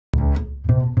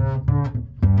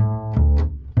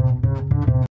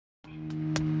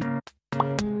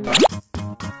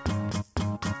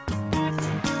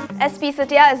SP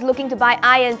Setia is looking to buy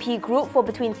I&P Group for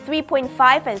between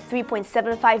 3.5 and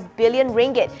 3.75 billion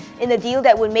ringgit in a deal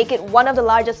that would make it one of the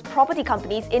largest property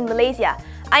companies in Malaysia.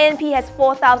 I&P has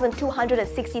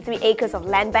 4,263 acres of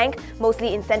land bank,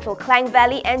 mostly in central Klang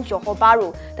Valley and Johor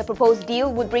Bahru. The proposed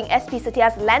deal would bring SP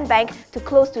Setia's land bank to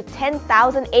close to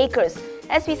 10,000 acres.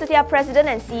 SP Setia President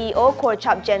and CEO Kor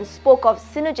Chap Jen spoke of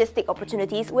synergistic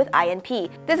opportunities with I&P.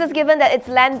 This is given that its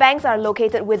land banks are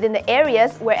located within the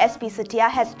areas where SP Setia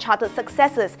has charted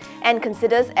successes and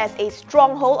considers as a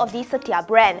stronghold of the Setia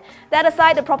brand. That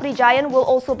aside, the property giant will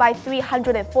also buy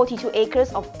 342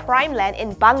 acres of prime land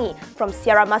in Bangi from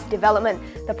Sierra Mas Development.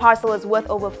 The parcel is worth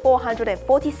over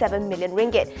 447 million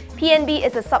ringgit. PNB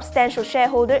is a substantial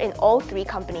shareholder in all three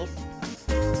companies.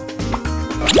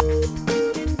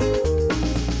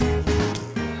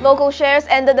 Local shares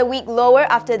ended the week lower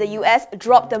after the US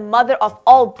dropped the mother of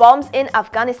all bombs in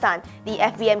Afghanistan. The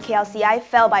FBM KLCI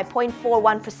fell by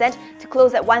 0.41% to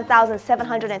close at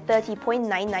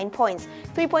 1,730.99 points.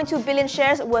 3.2 billion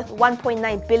shares worth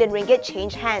 1.9 billion ringgit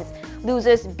changed hands.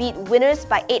 Losers beat winners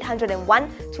by 801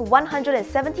 to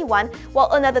 171,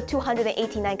 while another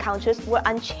 289 counters were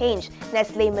unchanged.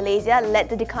 Nestle Malaysia led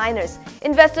the decliners.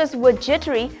 Investors were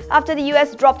jittery after the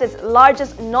US dropped its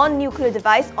largest non-nuclear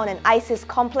device on an ISIS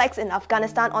complex in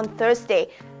Afghanistan on Thursday.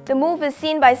 The move is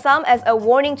seen by some as a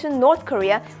warning to North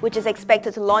Korea, which is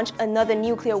expected to launch another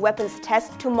nuclear weapons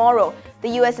test tomorrow. The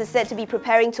US is said to be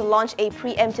preparing to launch a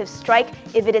preemptive strike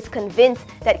if it is convinced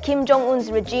that Kim Jong-un's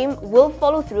regime will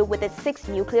follow through with its 6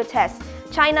 nuclear tests.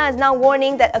 China is now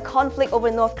warning that a conflict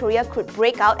over North Korea could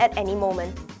break out at any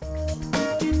moment.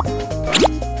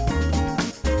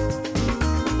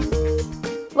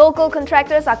 Local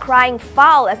contractors are crying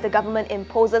foul as the government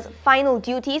imposes final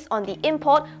duties on the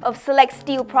import of select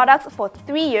steel products for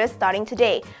 3 years starting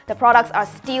today. The products are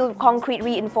steel concrete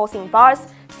reinforcing bars,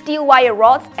 steel wire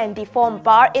rods and deformed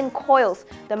bar in coils.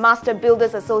 The Master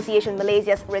Builders Association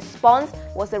Malaysia's response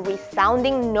was a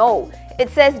resounding no. It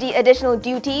says the additional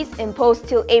duties imposed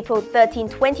till April 13,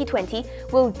 2020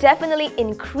 will definitely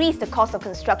increase the cost of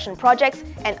construction projects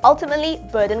and ultimately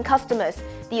burden customers.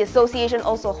 The association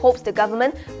also hopes the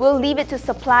government will leave it to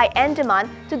supply and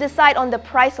demand to decide on the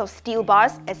price of steel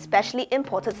bars, especially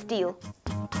imported steel.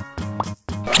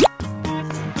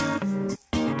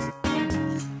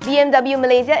 BMW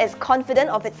Malaysia is confident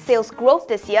of its sales growth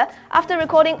this year after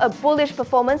recording a bullish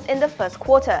performance in the first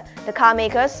quarter. The car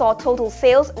maker saw total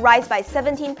sales rise by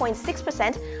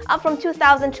 17.6%, up from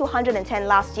 2,210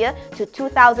 last year to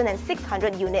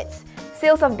 2,600 units.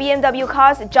 Sales of BMW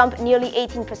cars jumped nearly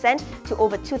 18% to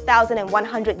over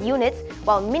 2,100 units,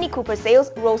 while Mini Cooper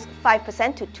sales rose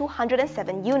 5% to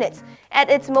 207 units.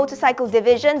 At its motorcycle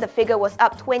division, the figure was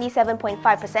up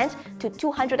 27.5% to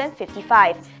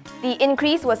 255. The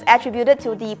increase was attributed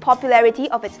to the popularity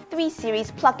of its 3 Series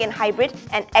plug-in hybrid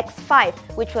and X5,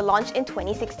 which were launched in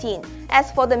 2016.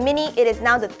 As for the Mini, it is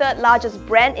now the 3rd largest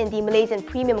brand in the Malaysian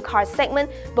premium car segment,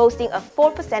 boasting a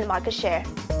 4% market share.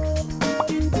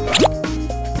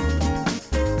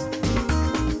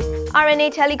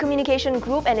 RNA Telecommunication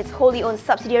Group and its wholly owned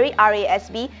subsidiary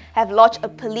RASB have lodged a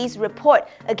police report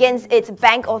against its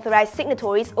bank-authorized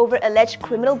signatories over alleged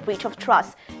criminal breach of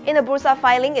trust. In a Bursa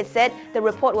filing, it said the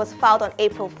report was filed on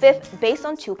April 5th based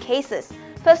on 2 cases.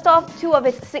 First off, 2 of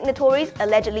its signatories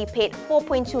allegedly paid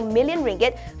 4.2 million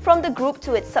ringgit from the group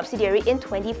to its subsidiary in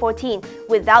 2014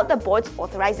 without the board's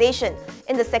authorization.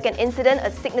 In the second incident,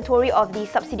 a signatory of the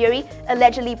subsidiary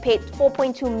allegedly paid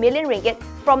 4.2 million ringgit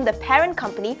from the parent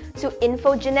company to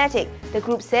Infogenetic. The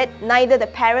group said neither the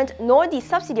parent nor the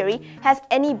subsidiary has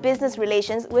any business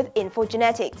relations with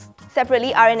Infogenetics.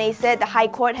 Separately, RNA said the High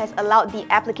Court has allowed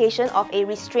the application of a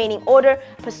restraining order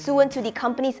pursuant to the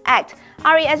Companies Act.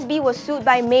 RASB was sued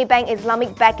by Maybank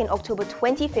Islamic back in October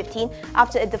 2015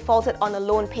 after it defaulted on a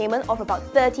loan payment of about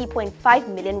 30.5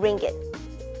 million ringgit.